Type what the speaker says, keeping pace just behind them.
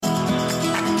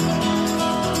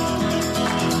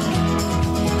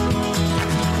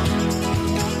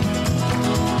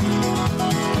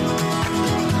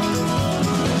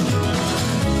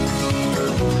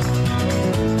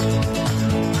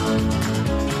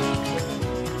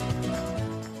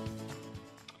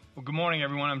morning,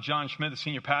 everyone. I'm John Schmidt, the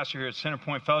senior pastor here at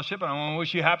Centerpoint Fellowship, and I want to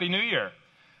wish you a Happy New Year.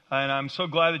 And I'm so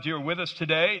glad that you're with us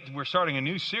today. We're starting a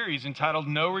new series entitled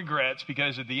No Regrets,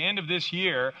 because at the end of this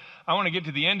year, I want to get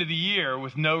to the end of the year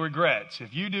with no regrets.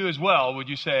 If you do as well, would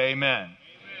you say amen? Amen.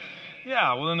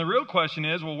 Yeah, well, then the real question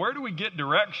is, well, where do we get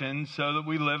direction so that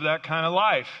we live that kind of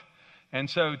life? And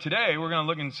so today, we're going to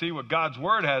look and see what God's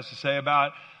Word has to say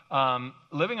about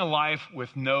living a life with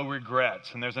no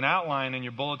regrets. And there's an outline in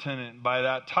your bulletin by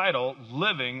that title,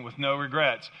 Living with No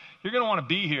Regrets. You're going to want to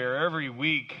be here every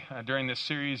week during this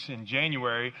series in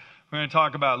January. We're going to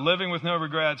talk about living with no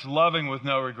regrets, loving with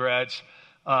no regrets,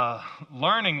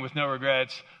 learning with no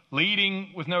regrets, leading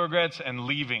with no regrets, and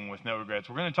leaving with no regrets.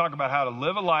 We're going to talk about how to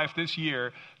live a life this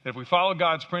year that if we follow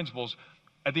God's principles,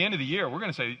 at the end of the year, we're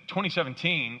going to say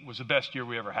 2017 was the best year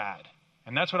we ever had.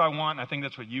 And that's what I want, and I think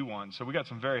that's what you want. So we got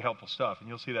some very helpful stuff, and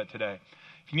you'll see that today.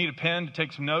 If you need a pen to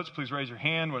take some notes, please raise your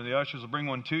hand. One of the ushers will bring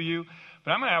one to you. But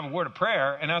I'm going to have a word of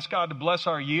prayer and ask God to bless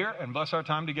our year and bless our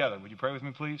time together. Would you pray with me,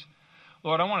 please?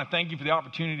 Lord, I want to thank you for the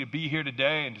opportunity to be here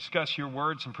today and discuss your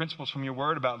word, some principles from your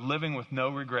word about living with no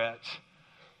regrets.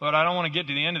 Lord, I don't want to get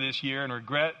to the end of this year and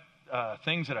regret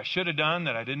things that I should have done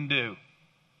that I didn't do.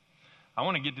 I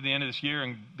want to get to the end of this year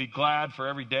and be glad for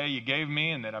every day you gave me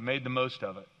and that I made the most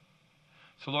of it.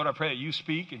 So, Lord, I pray that you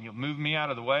speak and you'll move me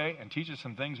out of the way and teach us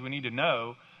some things we need to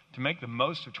know to make the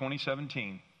most of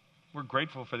 2017. We're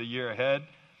grateful for the year ahead.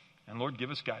 And, Lord, give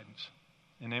us guidance.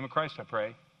 In the name of Christ, I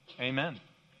pray. Amen.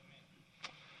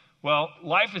 Well,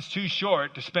 life is too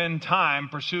short to spend time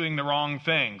pursuing the wrong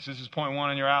things. This is point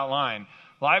one in your outline.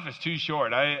 Life is too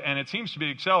short, and it seems to be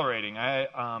accelerating. I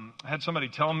had somebody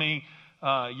tell me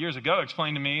years ago,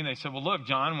 explained to me, and they said, well, look,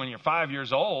 John, when you're 5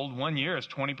 years old, 1 year is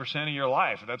 20% of your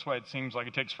life. That's why it seems like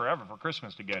it takes forever for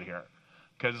Christmas to get here,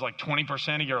 because it's like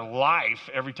 20% of your life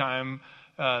every time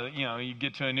you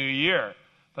get to a new year.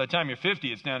 By the time you're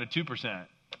 50, it's down to 2%.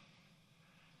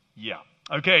 Yeah.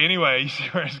 Okay, anyway, you see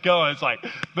where it's going. It's like,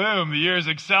 boom, the year is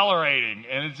accelerating,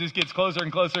 and it just gets closer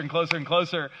and closer and closer and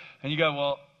closer. And you go,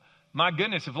 well, my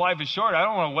goodness, if life is short, I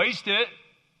don't want to waste it.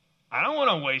 I don't want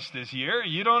to waste this year.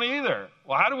 You don't either.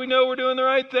 Well, how do we know we're doing the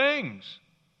right things?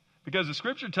 Because the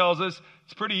scripture tells us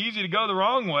it's pretty easy to go the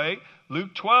wrong way.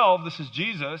 Luke 12, this is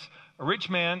Jesus. A rich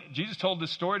man, Jesus told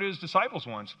this story to his disciples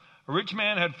once. A rich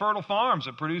man had fertile farms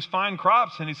that produced fine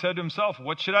crops, and he said to himself,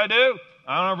 what should I do?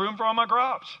 I don't have room for all my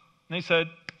crops. And he said,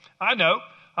 I know.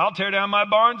 I'll tear down my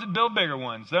barns and build bigger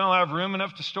ones. Then I'll have room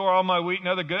enough to store all my wheat and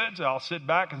other goods. I'll sit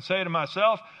back and say to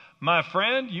myself, my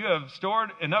friend, you have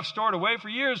stored away for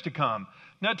years to come.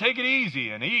 Now take it easy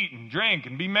and eat and drink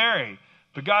and be merry.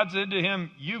 But God said to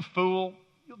him, you fool,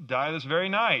 you'll die this very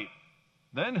night.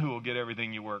 Then who will get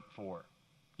everything you worked for?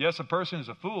 Yes, a person is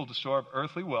a fool to store up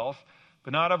earthly wealth,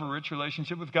 but not have a rich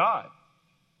relationship with God.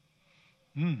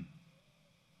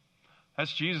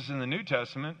 That's Jesus in the New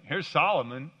Testament. Here's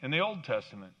Solomon in the Old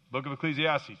Testament, book of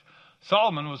Ecclesiastes.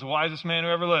 Solomon was the wisest man who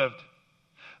ever lived.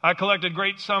 I collected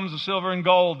great sums of silver and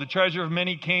gold, the treasure of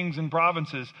many kings and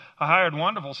provinces. I hired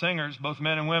wonderful singers, both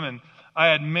men and women. I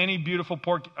had many beautiful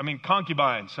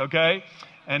concubines, okay?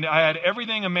 And I had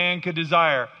everything a man could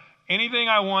desire. Anything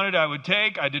I wanted, I would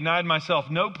take. I denied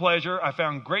myself no pleasure. I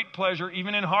found great pleasure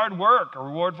even in hard work, a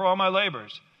reward for all my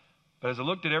labors. But as I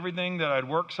looked at everything that I'd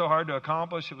worked so hard to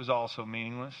accomplish, it was all so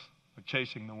meaningless, like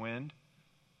chasing the wind.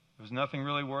 There was nothing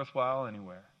really worthwhile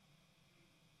anywhere.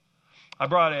 I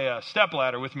brought a step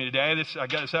ladder with me today. I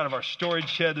got this out of our storage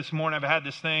shed this morning. I've had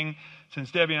this thing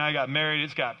since Debbie and I got married.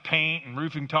 It's got paint and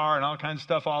roofing tar and all kinds of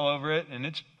stuff all over it, and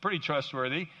it's pretty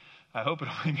trustworthy. I hope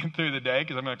it'll make it through the day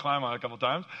because I'm going to climb on it a couple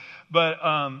times. But,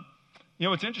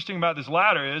 what's interesting about this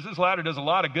ladder is this ladder does a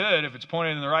lot of good if it's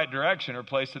pointed in the right direction or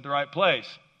placed at the right place.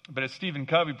 But as Stephen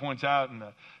Covey points out in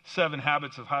the 7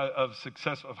 Habits of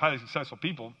Highly Successful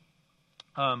People,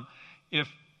 if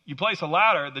you place a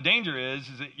ladder, the danger is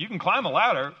that you can climb a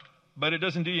ladder, but it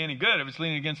doesn't do you any good if it's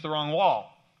leaning against the wrong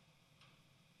wall.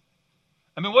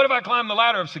 I mean, what if I climb the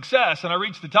ladder of success and I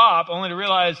reach the top only to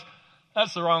realize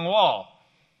that's the wrong wall?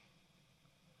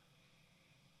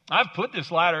 I've put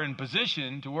this ladder in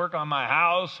position to work on my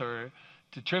house or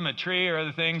to trim a tree or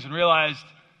other things and realized,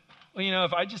 well,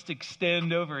 if I just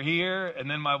extend over here and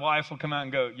then my wife will come out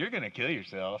and go, you're going to kill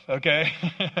yourself, okay?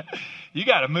 You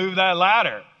got to move that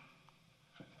ladder.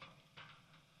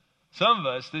 Some of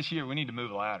us this year, we need to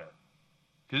move a ladder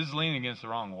because it's leaning against the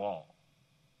wrong wall.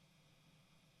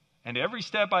 And every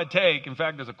step I take, in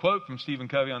fact, there's a quote from Stephen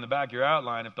Covey on the back of your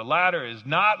outline, if the ladder is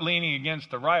not leaning against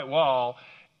the right wall,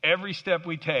 every step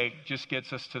we take just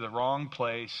gets us to the wrong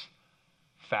place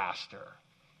faster.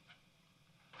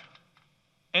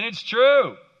 And it's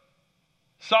true.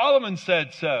 Solomon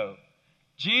said so.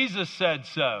 Jesus said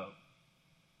so.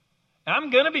 And I'm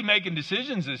going to be making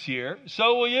decisions this year.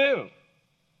 So will you.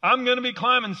 I'm going to be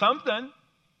climbing something.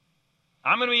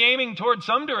 I'm going to be aiming towards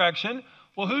some direction.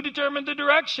 Well, who determined the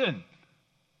direction?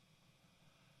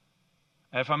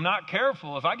 If I'm not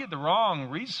careful, if I get the wrong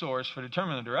resource for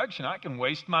determining the direction, I can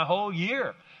waste my whole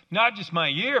year. Not just my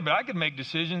year, but I could make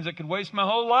decisions that could waste my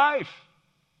whole life.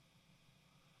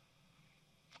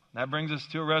 That brings us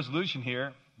to a resolution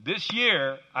here. This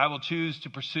year, I will choose to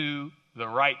pursue the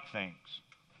right things.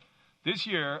 This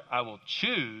year, I will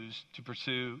choose to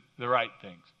pursue the right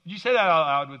things. Would you say that out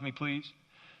loud with me, please?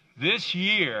 This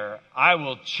year, I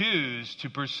will choose to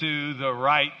pursue the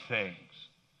right things.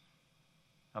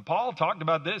 Now, Paul talked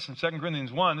about this in 2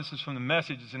 Corinthians 1. This is from the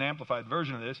Message. It's an amplified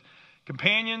version of this.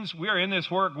 Companions, we are in this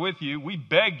work with you. We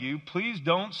beg you, please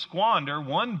don't squander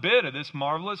one bit of this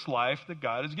marvelous life that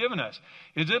God has given us.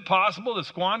 Is it possible to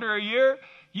squander a year?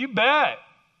 You bet.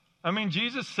 I mean,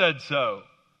 Jesus said so.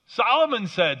 Solomon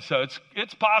said so.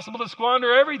 It's possible to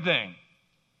squander everything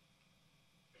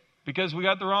because we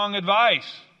got the wrong advice.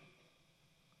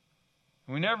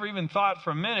 We never even thought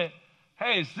for a minute,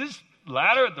 hey, is this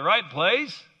ladder at the right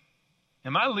place?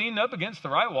 Am I leaning up against the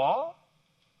right wall?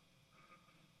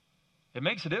 It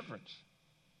makes a difference.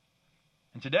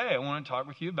 And today I want to talk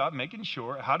with you about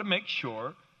how to make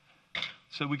sure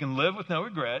so we can live with no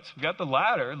regrets. We got the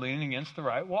ladder leaning against the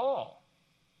right wall.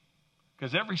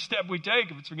 Because every step we take,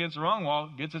 if it's against the wrong wall,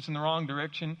 gets us in the wrong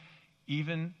direction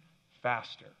even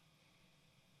faster.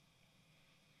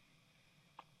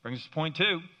 Brings us to point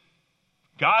 2.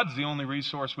 God's the only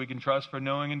resource we can trust for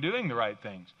knowing and doing the right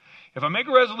things. If I make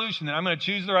a resolution that I'm going to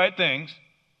choose the right things,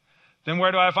 then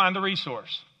where do I find the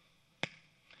resource?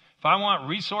 If I want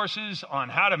resources on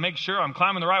how to make sure I'm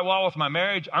climbing the right wall with my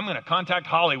marriage, I'm going to contact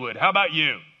Hollywood. How about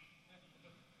you?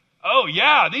 Oh,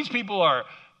 yeah, these people are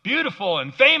beautiful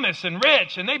and famous and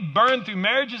rich, and they burn through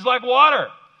marriages like water.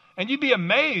 And you'd be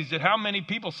amazed at how many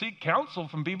people seek counsel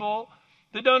from people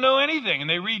that don't know anything, and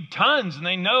they read tons, and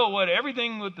they know what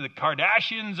everything with the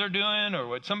Kardashians are doing or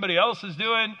what somebody else is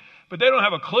doing, but they don't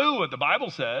have a clue what the Bible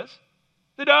says.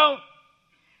 They don't.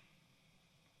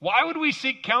 Why would we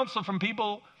seek counsel from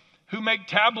people who make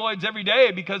tabloids every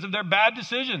day because of their bad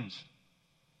decisions?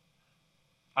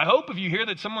 I hope if you hear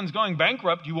that someone's going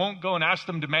bankrupt, you won't go and ask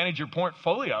them to manage your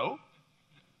portfolio.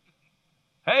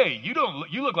 Hey, you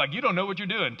look like you don't know what you're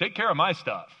doing. Take care of my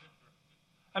stuff.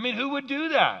 I mean, who would do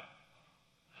that?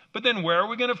 But then where are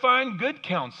we going to find good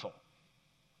counsel?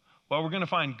 Well, we're going to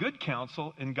find good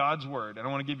counsel in God's Word. And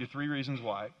I want to give you 3 reasons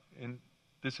why. And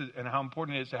how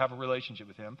important it is to have a relationship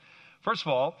with Him. First of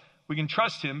all, we can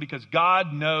trust Him because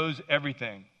God knows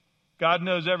everything. God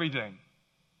knows everything.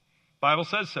 The Bible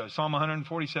says so. Psalm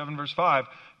 147, verse 5.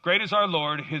 Great is our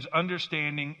Lord. His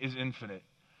understanding is infinite.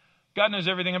 God knows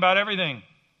everything about everything.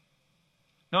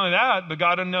 Not only that, but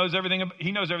God knows everything.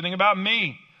 He knows everything about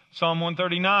me. Psalm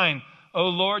 139. Oh,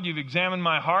 Lord, you've examined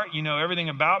my heart. You know everything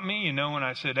about me. You know when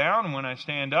I sit down and when I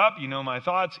stand up. You know my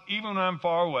thoughts. Even when I'm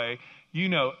far away, you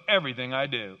know everything I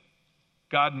do.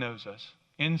 God knows us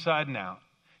inside and out.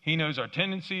 He knows our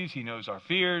tendencies. He knows our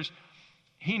fears.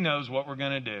 He knows what we're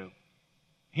going to do.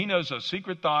 He knows those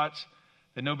secret thoughts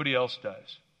that nobody else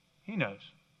does. He knows.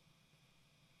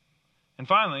 And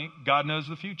finally, God knows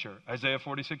the future. Isaiah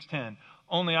 46:10.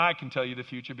 Only I can tell you the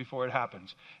future before it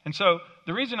happens. And so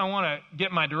the reason I want to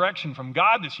get my direction from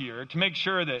God this year to make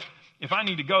sure that if I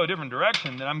need to go a different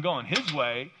direction, that I'm going His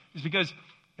way, is because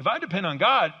if I depend on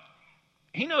God,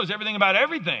 He knows everything about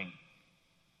everything.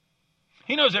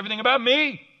 He knows everything about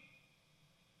me.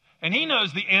 And He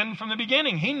knows the end from the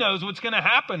beginning. He knows what's going to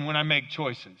happen when I make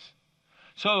choices.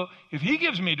 So if He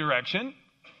gives me direction,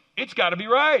 it's got to be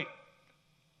right.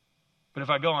 But if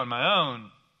I go on my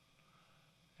own,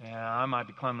 I might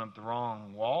be climbing up the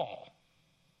wrong wall.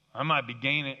 I might be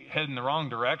heading the wrong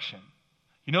direction.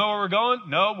 You know where we're going?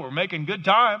 No, we're making good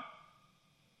time.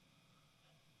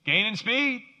 Gaining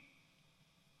speed.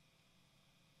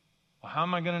 Well, how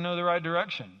am I going to know the right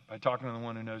direction? By talking to the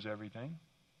one who knows everything.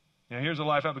 Now, here's a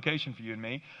life application for you and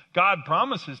me. God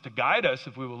promises to guide us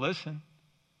if we will listen.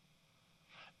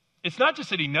 It's not just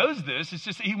that He knows this, it's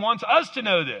just that He wants us to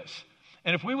know this.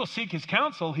 And if we will seek His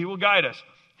counsel, He will guide us.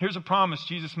 Here's a promise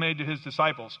Jesus made to His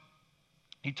disciples.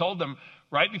 He told them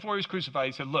right before He was crucified,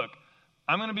 He said, look,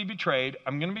 I'm going to be betrayed.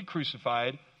 I'm going to be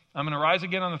crucified. I'm going to rise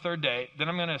again on the 3rd day. Then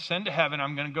I'm going to ascend to heaven.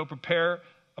 I'm going to go prepare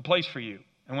a place for you.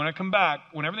 And when I come back,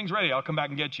 when everything's ready, I'll come back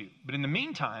and get you. But in the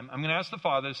meantime, I'm going to ask the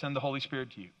Father to send the Holy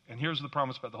Spirit to you. And here's the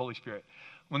promise about the Holy Spirit.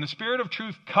 When the Spirit of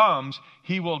truth comes,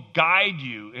 He will guide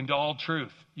you into all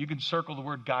truth. You can circle the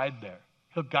word guide there.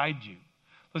 He'll guide you.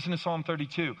 Listen to Psalm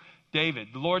 32. David,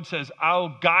 the Lord says,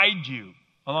 I'll guide you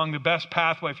along the best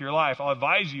pathway for your life. I'll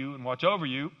advise you and watch over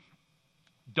you.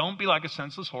 Don't be like a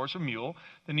senseless horse or mule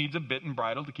that needs a bit and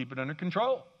bridle to keep it under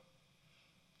control.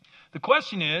 The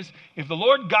question is, if the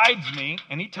Lord guides me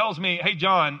and he tells me, hey,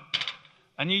 John,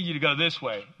 I need you to go this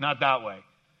way, not that way.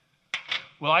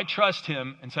 Will I trust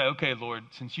him and say, okay, Lord,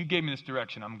 since you gave me this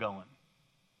direction, I'm going?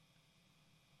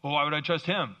 Well, why would I trust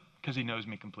him? Because he knows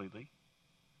me completely.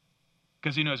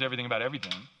 Because he knows everything about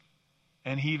everything.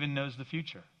 And he even knows the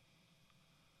future.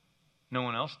 No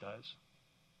one else does.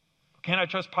 Can I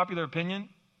trust popular opinion?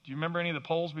 Do you remember any of the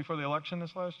polls before the election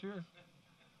this last year?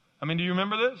 I mean, do you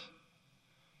remember this?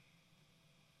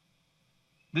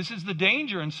 This is the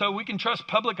danger. And so we can trust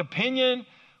public opinion.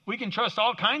 We can trust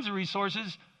all kinds of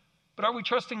resources. But are we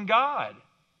trusting God?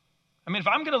 I mean, if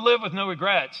I'm going to live with no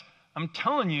regrets, I'm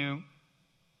telling you,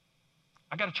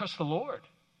 I got to trust the Lord.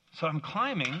 So I'm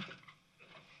climbing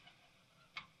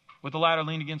with the ladder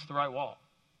leaned against the right wall.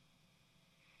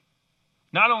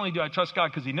 Not only do I trust God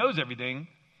because he knows everything,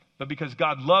 but because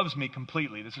God loves me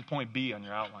completely. This is point B on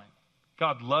your outline.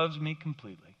 God loves me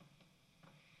completely.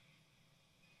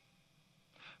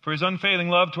 For his unfailing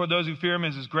love toward those who fear him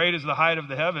is as great as the height of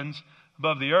the heavens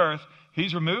above the earth.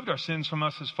 He's removed our sins from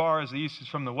us as far as the east is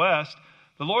from the west.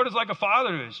 The Lord is like a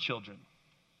father to his children,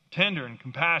 tender and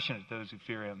compassionate to those who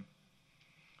fear him.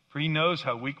 For he knows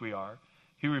how weak we are.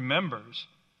 He remembers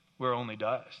we're only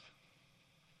dust.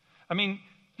 I mean,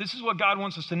 this is what God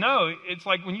wants us to know. It's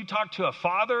like when you talk to a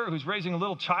father who's raising a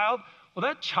little child, well,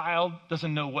 that child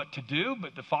doesn't know what to do,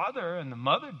 but the father and the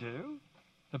mother do.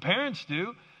 The parents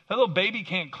do. That little baby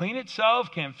can't clean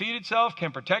itself, can't feed itself,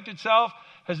 can't protect itself,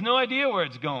 has no idea where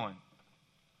it's going.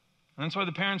 And that's why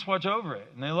the parents watch over it,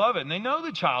 and they love it, and they know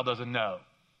the child doesn't know.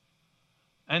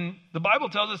 And the Bible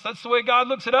tells us that's the way God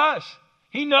looks at us.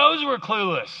 He knows we're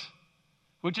clueless,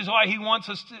 which is why he wants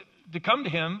us to come to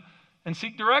him and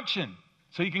seek direction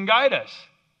so he can guide us.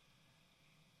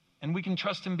 And we can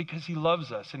trust him because he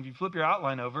loves us. And if you flip your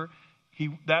outline over,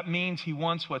 that means he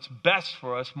wants what's best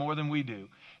for us more than we do.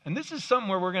 And this is something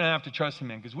where we're going to have to trust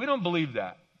him in because we don't believe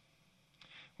that.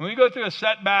 When we go through a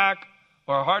setback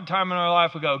or a hard time in our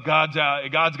life, we go, God's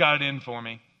got it in for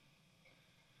me.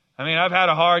 I mean, I've had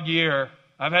a hard year.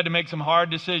 I've had to make some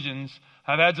hard decisions.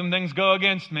 I've had some things go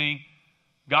against me.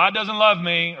 God doesn't love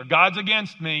me, or God's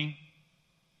against me.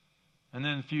 And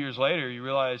then a few years later, you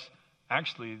realize,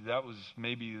 actually, that was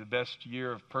maybe the best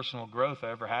year of personal growth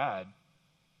I ever had.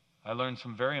 I learned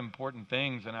some very important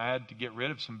things, and I had to get rid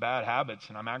of some bad habits,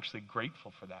 and I'm actually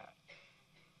grateful for that.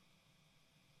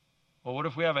 Well, what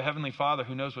if we have a Heavenly Father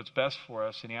who knows what's best for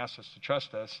us, and he asks us to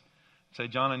trust us, and say,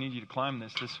 John, I need you to climb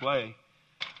this way,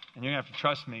 and you're going to have to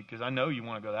trust me because I know you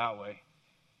want to go that way.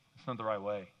 It's not the right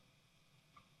way.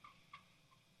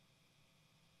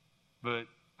 But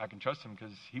I can trust him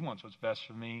because he wants what's best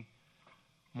for me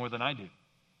more than I do.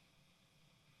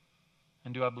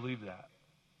 And do I believe that?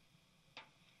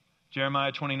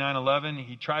 Jeremiah 29:11,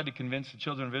 he tried to convince the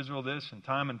children of Israel this, and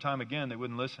time again, they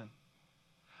wouldn't listen.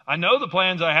 I know the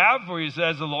plans I have for you,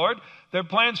 says the Lord. They're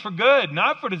plans for good,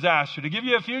 not for disaster, to give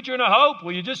you a future and a hope.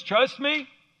 Will you just trust me?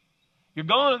 You're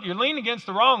leaning against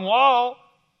the wrong wall.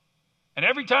 And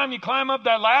every time you climb up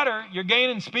that ladder, you're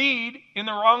gaining speed in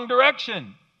the wrong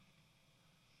direction.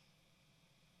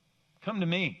 Come to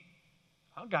me.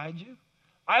 I'll guide you.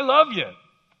 I love you.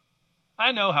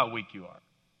 I know how weak you are.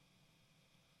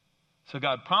 So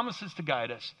God promises to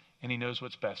guide us, and he knows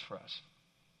what's best for us.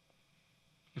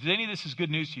 If any of this is good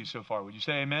news to you so far, would you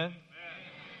say amen? Amen.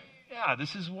 Yeah,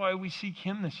 this is why we seek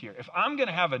him this year. If I'm going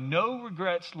to have a no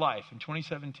regrets life in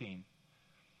 2017,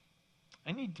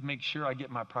 I need to make sure I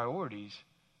get my priorities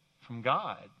from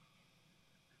God.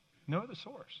 No other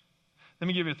source. Let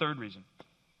me give you a third reason.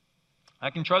 I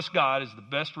can trust God as the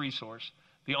best resource,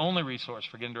 the only resource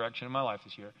for getting direction in my life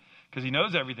this year, because he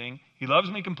knows everything, he loves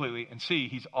me completely, and see,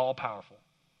 he's all-powerful.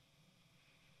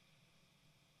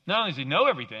 Not only does he know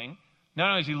everything, not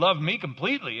only does he love me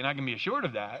completely, and I can be assured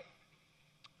of that,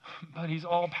 but he's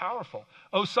all-powerful.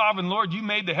 O sovereign Lord, you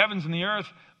made the heavens and the earth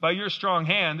by your strong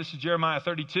hand. This is Jeremiah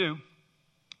 32.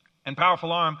 And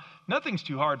powerful arm. Nothing's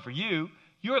too hard for you.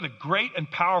 You are the great and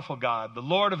powerful God, the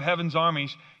Lord of heaven's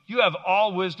armies. You have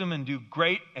all wisdom and do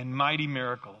great and mighty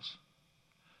miracles.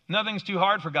 Nothing's too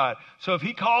hard for God. So if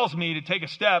he calls me to take a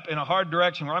step in a hard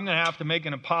direction where I'm going to have to make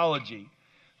an apology,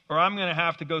 or I'm going to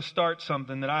have to go start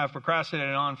something that I have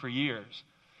procrastinated on for years,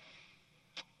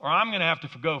 or I'm going to have to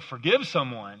go forgive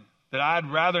someone that I'd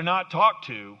rather not talk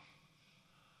to,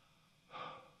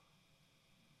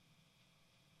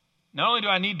 not only do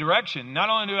I need direction, not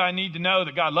only do I need to know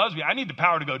that God loves me, I need the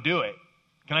power to go do it.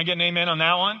 Can I get an amen on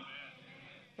that one?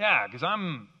 Yeah, because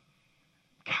I'm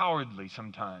cowardly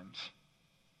sometimes.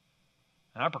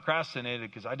 And I procrastinated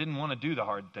because I didn't want to do the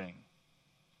hard thing.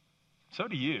 So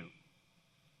do you.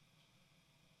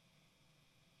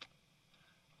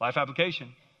 Life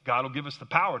application. God will give us the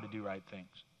power to do right things.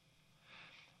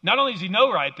 Not only does he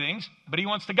know right things, but he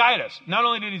wants to guide us. Not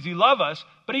only does he love us,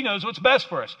 but he knows what's best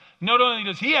for us. Not only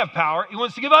does he have power, he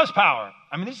wants to give us power.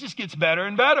 I mean, this just gets better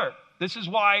and better. This is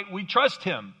why we trust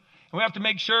him. And we have to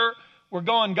make sure we're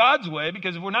going God's way,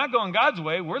 because if we're not going God's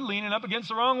way, we're leaning up against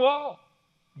the wrong wall.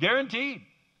 Guaranteed.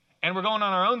 And we're going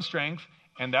on our own strength,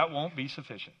 and that won't be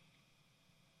sufficient.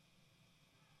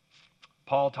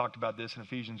 Paul talked about this in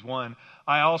Ephesians 1.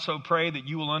 I also pray that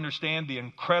you will understand the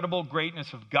incredible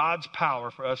greatness of God's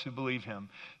power for us who believe him.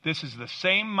 This is the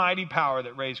same mighty power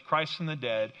that raised Christ from the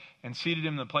dead and seated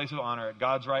him in the place of honor at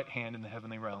God's right hand in the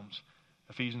heavenly realms.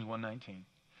 Ephesians 1:19.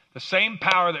 The same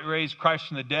power that raised Christ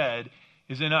from the dead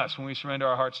is in us when we surrender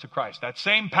our hearts to Christ. That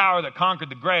same power that conquered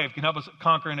the grave can help us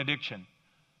conquer an addiction.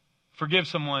 Forgive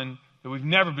someone that we've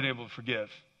never been able to forgive.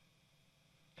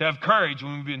 To have courage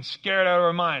when we've been scared out of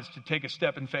our minds to take a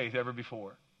step in faith ever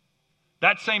before.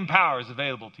 That same power is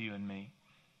available to you and me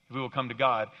if we will come to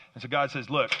God. And so God says,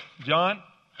 look, John,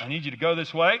 I need you to go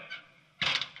this way.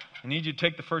 I need you to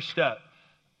take the first step.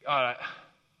 God,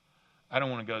 I don't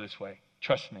want to go this way.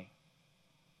 Trust me.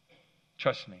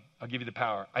 Trust me. I'll give you the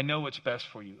power. I know what's best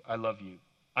for you. I love you.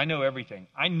 I know everything.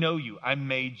 I know you. I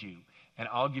made you. And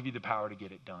I'll give you the power to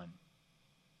get it done.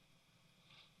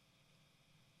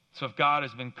 So if God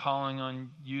has been calling on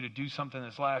you to do something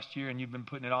this last year and you've been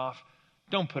putting it off,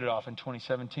 don't put it off in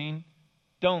 2017.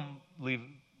 Don't live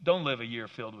a year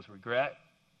filled with regret.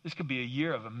 This could be a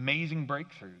year of amazing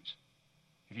breakthroughs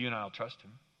if you and I will trust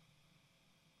him.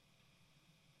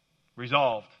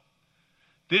 Resolved.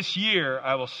 This year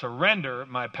I will surrender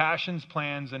my passions,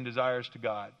 plans, and desires to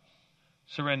God.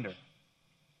 Surrender.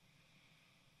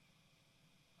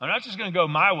 I'm not just going to go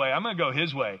my way. I'm going to go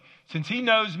his way. Since he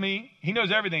knows me, he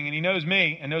knows everything, and he knows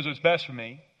me and knows what's best for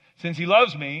me. Since he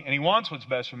loves me and he wants what's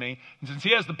best for me, and since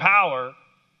he has the power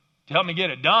to help me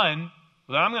get it done,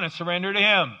 well, then I'm going to surrender to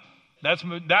him.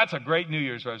 That's a great New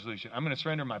Year's resolution. I'm going to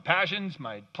surrender my passions,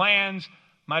 my plans,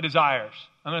 my desires.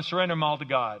 I'm going to surrender them all to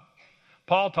God.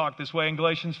 Paul talked this way in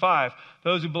Galatians 5.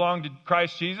 Those who belong to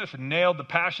Christ Jesus have nailed the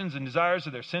passions and desires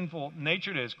of their sinful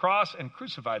nature to his cross and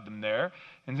crucified them there.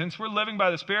 And since we're living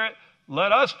by the Spirit,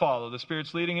 let us follow the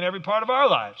Spirit's leading in every part of our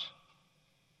lives.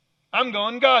 I'm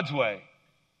going God's way,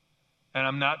 and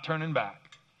I'm not turning back.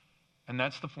 And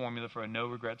that's the formula for a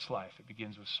no-regrets life. It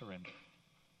begins with surrender.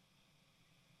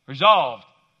 Resolved.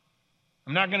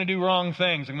 I'm not going to do wrong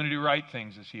things. I'm going to do right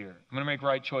things this year. I'm going to make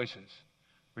right choices.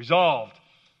 Resolved.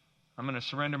 I'm going to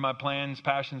surrender my plans,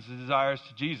 passions, and desires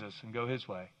to Jesus and go his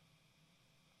way.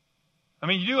 I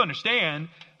mean, you do understand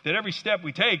that every step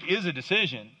we take is a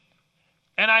decision.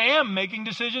 And I am making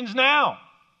decisions now.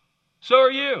 So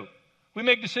are you. We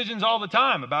make decisions all the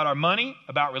time about our money,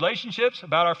 about relationships,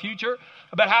 about our future,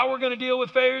 about how we're going to deal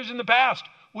with failures in the past.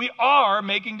 We are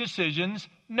making decisions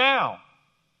now.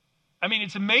 I mean,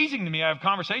 it's amazing to me. I have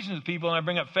conversations with people and I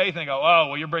bring up faith and they go, oh,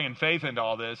 well, you're bringing faith into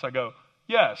all this. I go,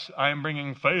 yes, I am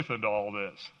bringing faith into all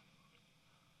this.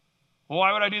 Well,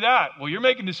 why would I do that? Well, you're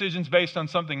making decisions based on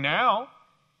something now.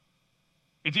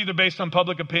 It's either based on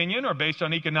public opinion or based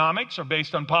on economics or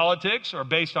based on politics or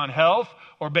based on health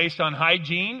or based on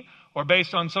hygiene or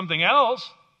based on something else.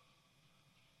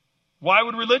 Why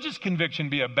would religious conviction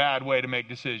be a bad way to make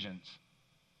decisions?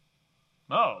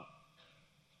 Oh,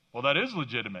 well, that is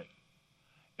legitimate.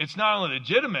 It's not only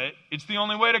legitimate, it's the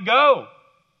only way to go.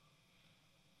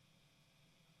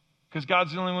 Because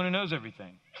God's the only one who knows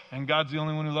everything. And God's the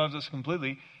only one who loves us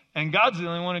completely. And God's the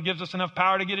only one who gives us enough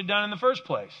power to get it done in the first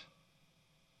place.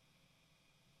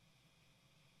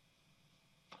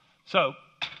 So,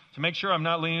 to make sure I'm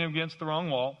not leaning against the wrong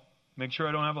wall, make sure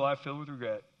I don't have a life filled with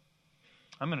regret,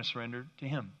 I'm going to surrender to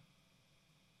him.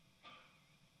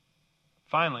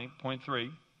 Finally, point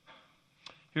 3.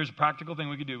 Here's a practical thing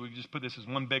we could do. We could just put this as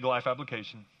one big life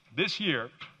application. This year,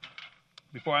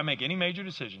 before I make any major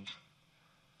decisions,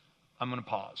 I'm going to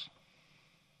pause.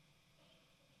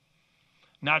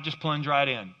 Not just plunge right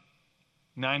in.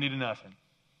 90 to nothing.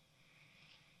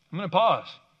 I'm going to pause.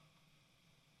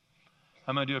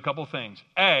 I'm going to do a couple things.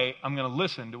 A, I'm going to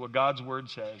listen to what God's word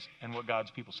says and what God's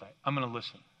people say. I'm going to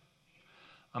listen.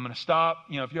 I'm going to stop.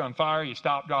 You know, if you're on fire, you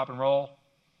stop, drop, and roll.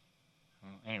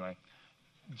 Anyway,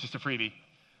 just a freebie.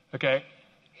 Okay?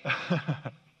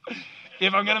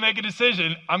 If I'm going to make a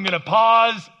decision, I'm going to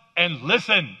pause and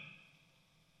listen.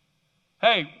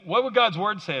 Hey, what would God's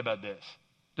word say about this?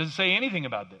 Does it say anything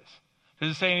about this?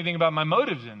 Does it say anything about my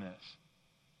motives in this?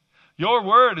 Your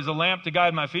word is a lamp to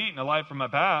guide my feet and a light for my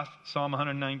path, Psalm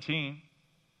 119.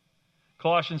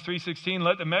 Colossians 3:16,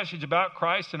 let the message about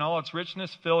Christ and all its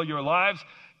richness fill your lives.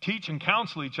 Teach and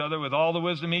counsel each other with all the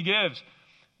wisdom he gives.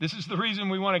 This is the reason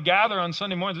we want to gather on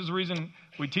Sunday mornings. This is the reason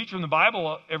we teach from the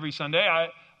Bible every Sunday.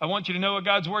 I want you to know what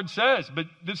God's Word says, but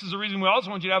this is the reason we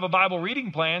also want you to have a Bible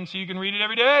reading plan so you can read it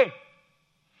every day.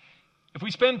 If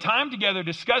we spend time together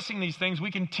discussing these things,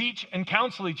 we can teach and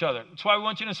counsel each other. That's why we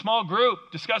want you in a small group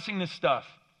discussing this stuff.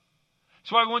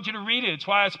 That's why I want you to read it. It's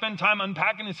why I spend time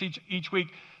unpacking this each week.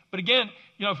 But again,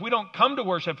 if we don't come to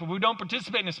worship, if we don't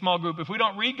participate in a small group, if we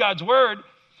don't read God's Word,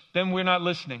 then we're not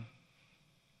listening.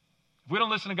 If we don't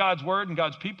listen to God's Word and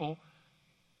God's people,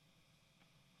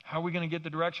 how are we going to get the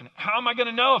direction? How am I going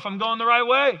to know if I'm going the right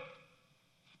way?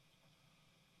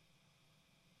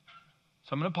 So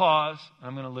I'm going to pause and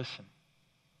I'm going to listen.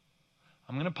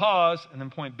 I'm going to pause, and then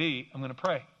point B, I'm going to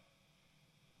pray.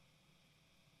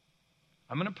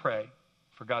 I'm going to pray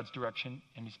for God's direction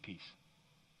and his peace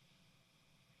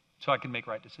so I can make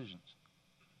right decisions.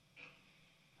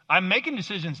 I'm making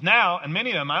decisions now, and many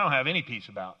of them I don't have any peace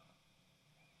about.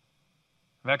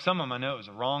 In fact, some of them I know it was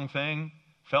a wrong thing,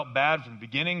 felt bad from the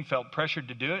beginning, felt pressured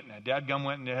to do it, and dadgum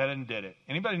went ahead and did it.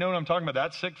 Anybody know what I'm talking about?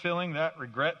 That sick feeling, that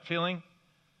regret feeling?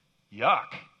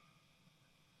 Yuck.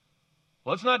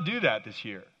 Let's not do that this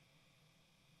year.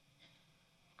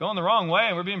 Going the wrong way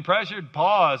and we're being pressured,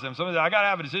 pause. And somebody says, I got to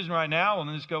have a decision right now. And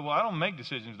then just go, well, I don't make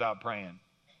decisions without praying.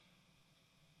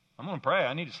 I'm going to pray.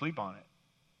 I need to sleep on it.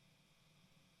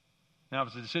 Now, if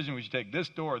it's a decision we should take this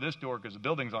door or this door because the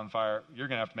building's on fire, you're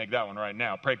going to have to make that one right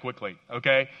now. Pray quickly,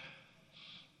 okay?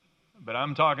 But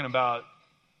I'm talking about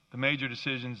the major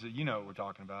decisions that you know what we're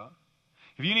talking about.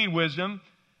 If you need wisdom,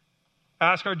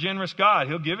 ask our generous God.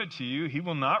 He'll give it to you. He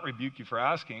will not rebuke you for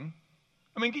asking.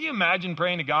 I mean, can you imagine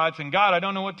praying to God saying, God, I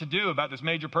don't know what to do about this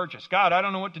major purchase. God, I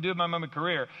don't know what to do about my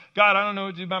career. God, I don't know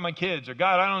what to do about my kids. Or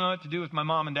God, I don't know what to do with my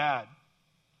mom and dad.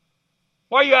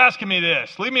 Why are you asking me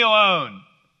this? Leave me alone.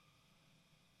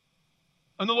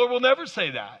 And the Lord will never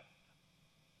say that.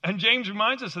 And James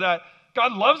reminds us of that.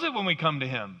 God loves it when we come to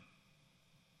him.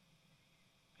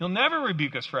 He'll never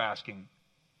rebuke us for asking.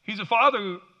 He's a father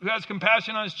who has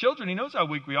compassion on his children. He knows how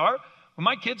weak we are. When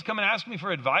my kids come and ask me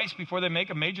for advice before they make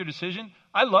a major decision,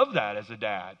 I love that as a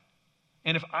dad.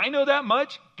 And if I know that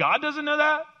much, God doesn't know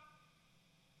that?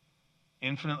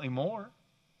 Infinitely more.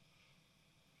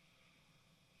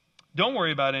 Don't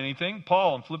worry about anything.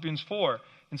 Paul in Philippians 4.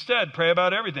 Instead, pray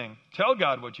about everything. Tell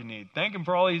God what you need. Thank him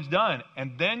for all he's done.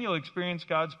 And then you'll experience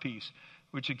God's peace,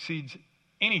 which exceeds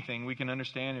anything we can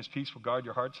understand. His peace will guard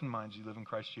your hearts and minds as you live in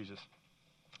Christ Jesus.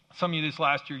 Some of you this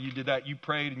last year, you did that. You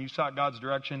prayed and you sought God's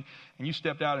direction and you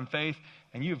stepped out in faith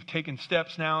and you have taken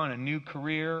steps now in a new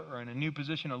career or in a new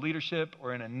position of leadership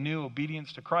or in a new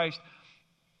obedience to Christ.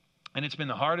 And it's been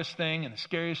the hardest thing and the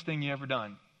scariest thing you ever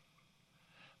done.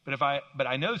 But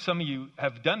I know some of you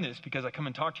have done this because I come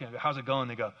and talk to you. I go, how's it going?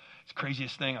 They go, it's the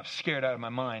craziest thing. I'm scared out of my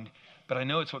mind. But I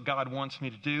know it's what God wants me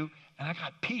to do. And I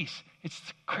got peace. It's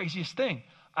the craziest thing.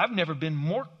 I've never been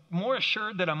more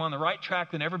assured that I'm on the right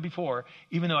track than ever before,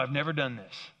 even though I've never done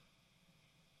this.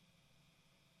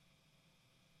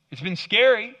 It's been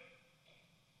scary.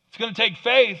 It's going to take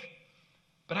faith.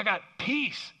 But I got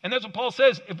peace. And that's what Paul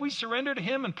says. If we surrender to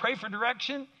him and pray for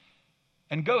direction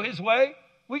and go his way,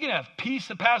 we can have peace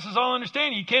that passes all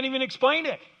understanding. You can't even explain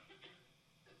it.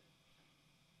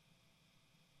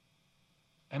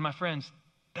 And my friends,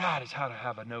 that is how to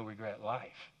have a no-regret life.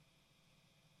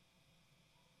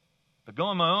 But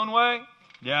going my own way?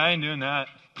 Yeah, I ain't doing that.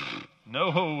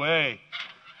 No way.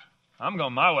 I'm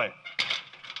going my way.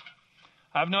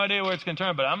 I have no idea where it's going to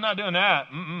turn, but I'm not doing that.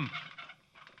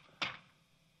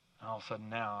 All of a sudden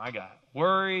now I got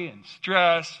worry and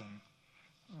stress and,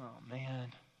 oh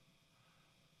man.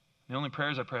 The only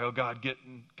prayers I pray, oh God,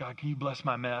 can you bless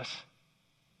my mess?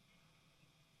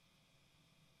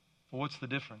 Well, what's the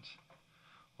difference?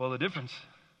 Well, the difference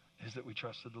is that we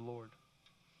trusted the Lord.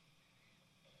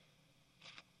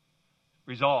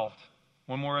 Resolved.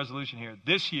 One more resolution here.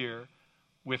 This year,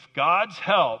 with God's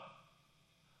help,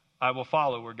 I will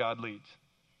follow where God leads.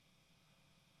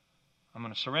 I'm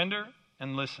going to surrender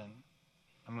and listen.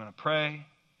 I'm going to pray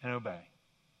and obey.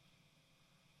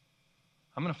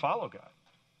 I'm going to follow God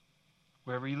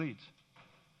wherever he leads.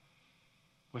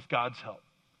 With God's help.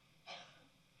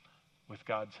 With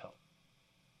God's help.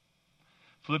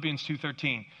 Philippians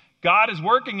 2:13. God is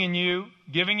working in you,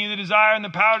 giving you the desire and the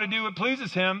power to do what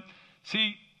pleases him.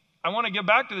 See, I want to get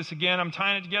back to this again. I'm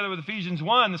tying it together with Ephesians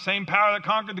 1. The same power that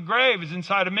conquered the grave is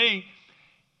inside of me.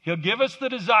 He'll give us the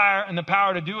desire and the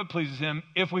power to do what pleases him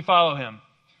if we follow him.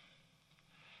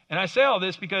 And I say all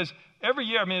this because every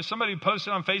year, if somebody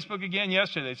posted on Facebook again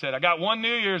yesterday, they said, I got one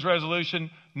New Year's resolution,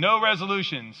 no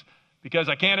resolutions. because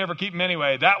I can't ever keep them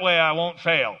anyway. That way I won't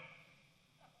fail.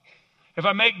 If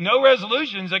I make no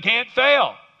resolutions, I can't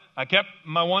fail. I kept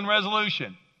my one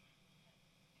resolution.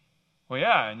 Well,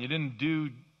 yeah, and you didn't do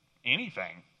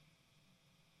anything.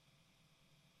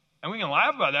 And we can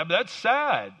laugh about that, but that's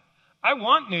sad. I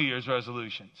want New Year's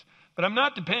resolutions, but I'm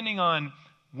not depending on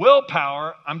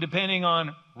willpower. I'm depending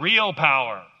on real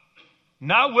power.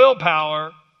 Not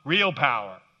willpower, real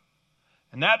power.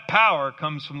 And that power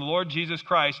comes from the Lord Jesus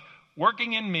Christ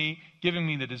working in me, giving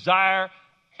me the desire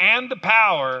and the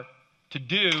power to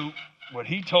do what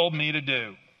he told me to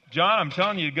do. John, I'm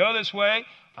telling you to go this way.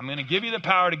 I'm going to give you the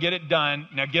power to get it done.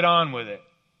 Now get on with it.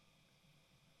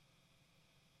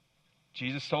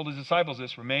 Jesus told his disciples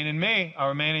this, remain in me, I'll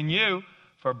remain in you.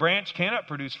 For a branch cannot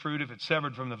produce fruit if it's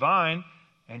severed from the vine,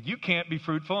 and you can't be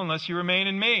fruitful unless you remain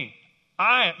in me.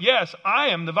 I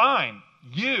am the vine.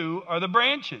 You are the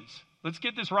branches. Let's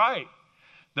get this right.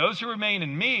 Those who remain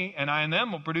in me and I in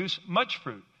them will produce much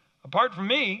fruit. Apart from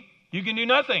me, you can do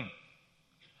nothing.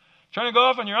 Trying to go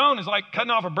off on your own is like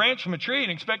cutting off a branch from a tree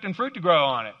and expecting fruit to grow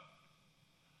on it.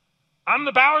 I'm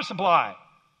the power supply.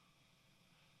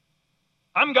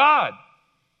 I'm God.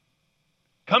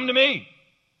 Come to me.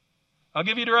 I'll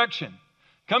give you direction.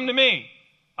 Come to me.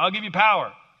 I'll give you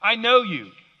power. I know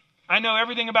you. I know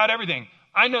everything about everything.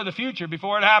 I know the future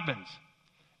before it happens.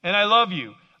 And I love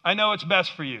you. I know what's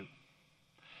best for you.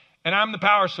 And I'm the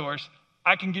power source.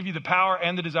 I can give you the power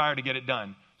and the desire to get it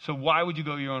done. So why would you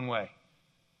go your own way?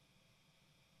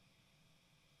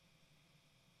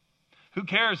 Who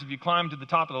cares if you climb to the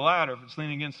top of the ladder if it's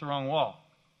leaning against the wrong wall?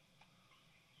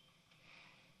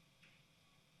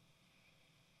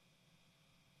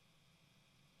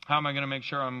 How am I going to make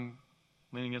sure I'm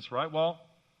leaning against the right wall?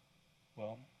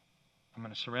 Well, I'm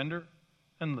going to surrender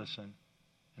and listen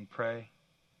and pray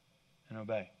and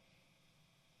obey.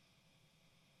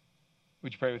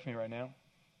 Would you pray with me right now?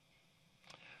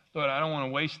 Lord, I don't want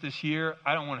to waste this year.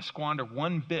 I don't want to squander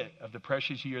one bit of the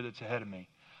precious year that's ahead of me.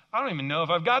 I don't even know if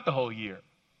I've got the whole year.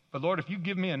 But Lord, if you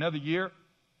give me another year,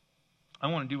 I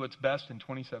want to do what's best in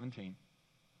 2017.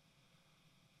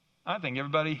 I think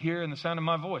everybody here in the sound of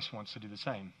my voice wants to do the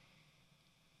same.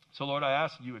 So Lord, I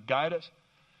ask that you would guide us.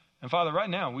 And Father, right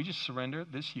now, we just surrender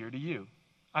this year to you.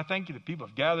 I thank you that people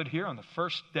have gathered here on the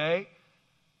first day,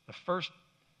 the first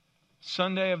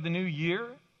Sunday of the new year,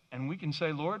 and we can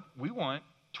say, Lord, we want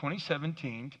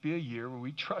 2017 to be a year where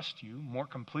we trust you more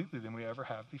completely than we ever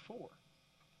have before.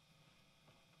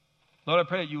 Lord, I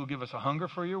pray that you will give us a hunger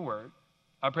for your word.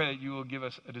 I pray that you will give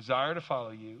us a desire to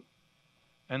follow you.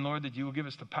 And Lord, that you will give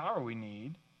us the power we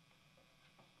need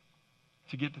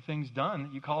to get the things done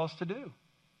that you call us to do.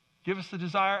 Give us the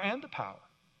desire and the power.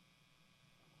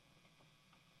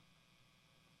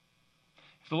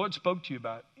 If the Lord spoke to you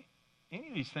about any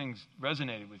of these things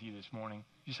resonated with you this morning,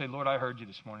 you say, Lord, I heard you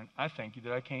this morning. I thank you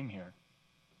that I came here.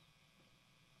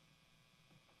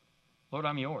 Lord,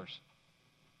 I'm yours.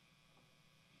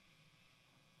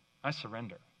 I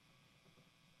surrender.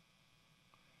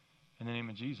 In the name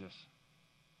of Jesus,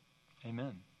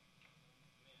 amen.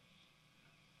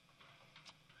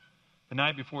 The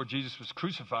night before Jesus was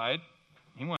crucified,